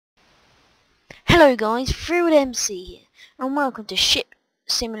Hello guys, Fruit MC here, and welcome to Ship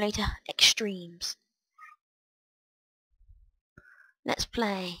Simulator Extremes. Let's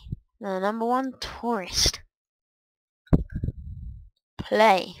play the number one tourist.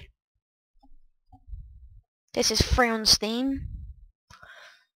 Play. This is free on Steam,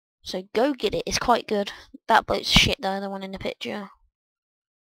 so go get it. It's quite good. That boat's shit though, the one in the picture.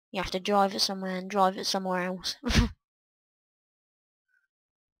 You have to drive it somewhere and drive it somewhere else.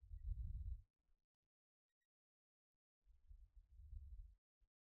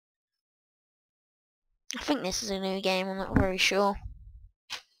 I think this is a new game, I'm not very sure.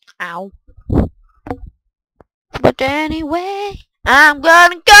 Ow. But anyway, I'm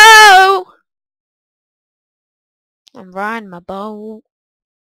gonna go! I'm riding my boat.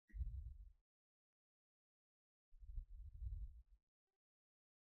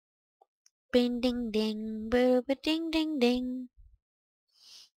 Bing ding ding, boo ba ding ding ding.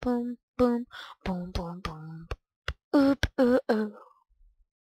 Boom boom, boom boom boom. Oop ooh.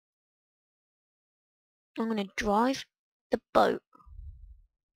 I'm gonna drive the boat.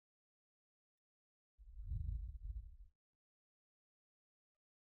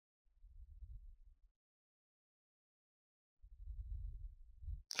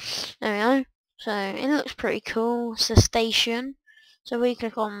 There we go. So it looks pretty cool. It's a station. So we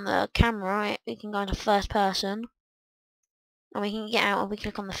click on the camera, we can go into first person. And we can get out and we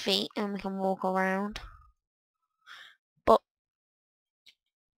click on the feet and we can walk around. But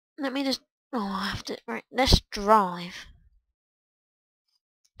let me just I have to let's drive.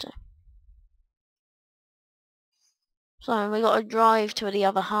 So we gotta drive to the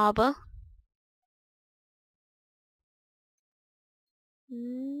other harbour.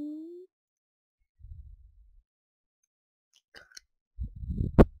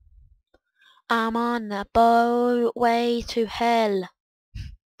 I'm on the boat way to hell.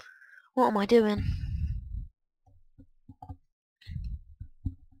 What am I doing?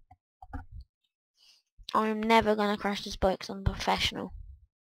 I'm never gonna crash this boat because I'm a professional.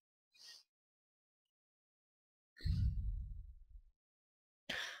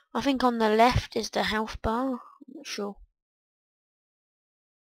 I think on the left is the health bar. I'm not sure.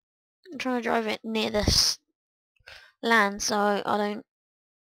 I'm trying to drive it near this land so I don't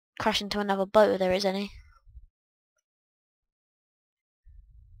crash into another boat if there is any.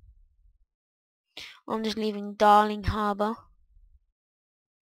 I'm just leaving Darling Harbour.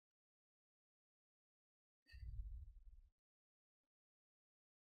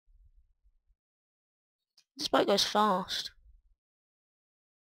 This boat goes fast.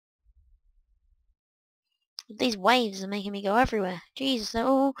 These waves are making me go everywhere. Jesus, they're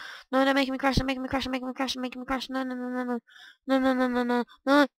all... No, they're making me crash, they're making me crash, they're making me crash, they're making me crash. No, no, no, no, no. No, no, no, no, no,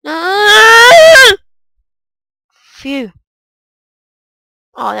 no, no. Phew.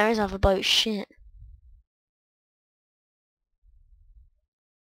 Oh, there is other boats. Shit.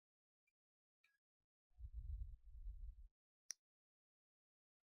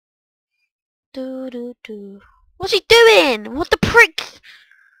 What's he doing? What the prick?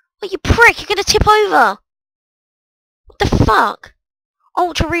 What, you prick? You're gonna tip over. What the fuck?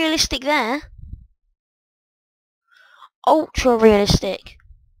 Ultra realistic there. Ultra realistic.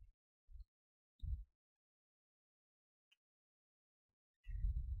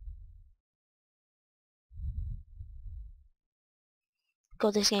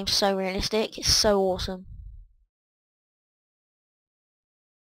 God, this game's so realistic. It's so awesome.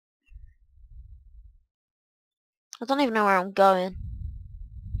 I don't even know where I'm going.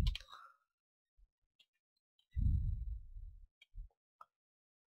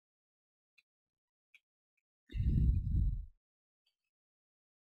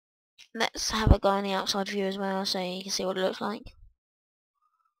 Let's have a go on the outside view as well so you can see what it looks like.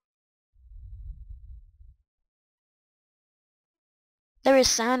 There is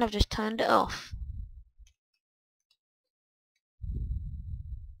sound, I've just turned it off.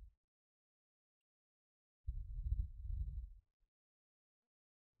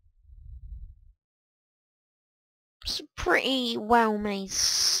 It's a pretty well made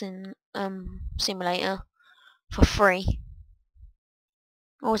simulator for free.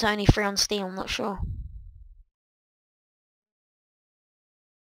 Or it's only free on Steam, I'm not sure.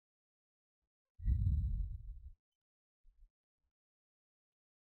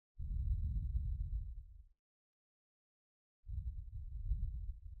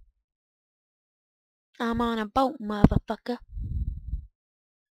 I'm on a boat, motherfucker.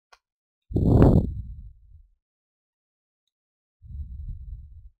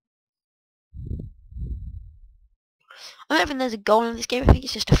 I don't think there's a goal in this game, I think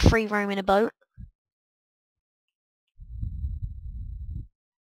it's just a free roam in a boat.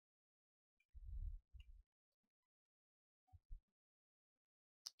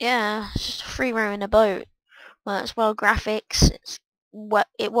 yeah, it's just a free roam in a boat. Works well graphics.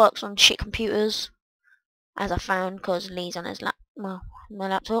 It works on shit computers, as I found, because Lee's on his my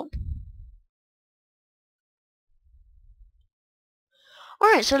laptop.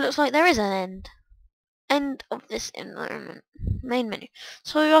 Alright, so it looks like there is an end of this environment main menu.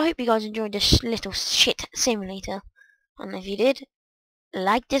 So I hope you guys enjoyed this little shit simulator, and if you did,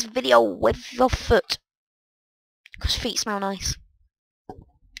 like this video with your foot, because feet smell nice.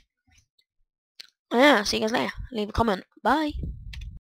 Yeah, see you guys later. Leave a comment. Bye.